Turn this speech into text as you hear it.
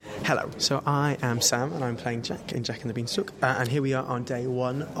Hello. So I am Sam and I'm playing Jack in Jack and the Beanstalk, and here we are on day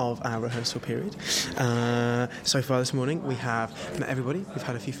one of our rehearsal period. So far this morning we have met everybody, we've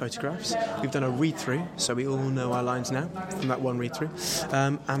had a few photographs, we've done a read-through so we all know our lines now from that one read-through,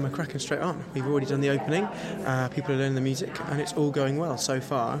 and we're cracking straight on. We've already done the opening, people are learning the music and it's all going well so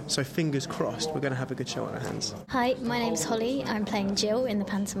far, so fingers crossed we're going to have a good show on our hands. Hi, my name's Holly, I'm playing Jill in the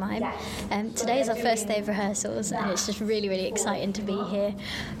pantomime. Today is our first day of rehearsals and it's just really, really exciting to be here.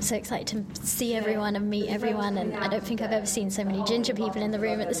 I'm so excited to see everyone and meet everyone, and I don't think I've ever seen so many ginger people in the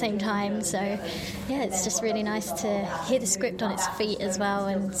room at the same time, so yeah, it's just really nice to hear the script on its feet as well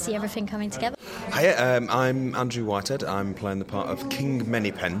and see everything coming together. Hi, I'm Andrew Whitehead. I'm playing the part of King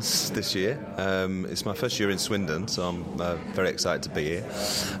Manypence this year. It's my first year in Swindon, so I'm very excited to be here.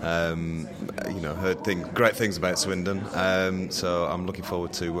 Heard great things about Swindon, so I'm looking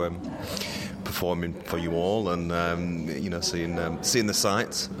forward to performing for you all and seeing the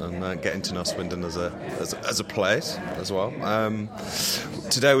sights and getting to know Swindon as a place as well.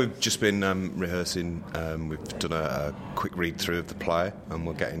 Today we've just been rehearsing. We've done a quick read through of the play and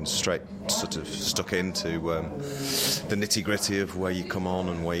we're getting straight sort of stuck into the nitty gritty of where you come on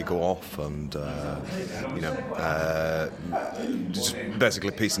and where you go off, and just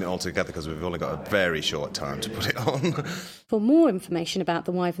basically piecing it all together because we've only got a very short time to put it on. For more information about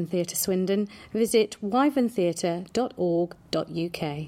the Wyvern Theatre Swindon, visit wyverntheatre.org.uk.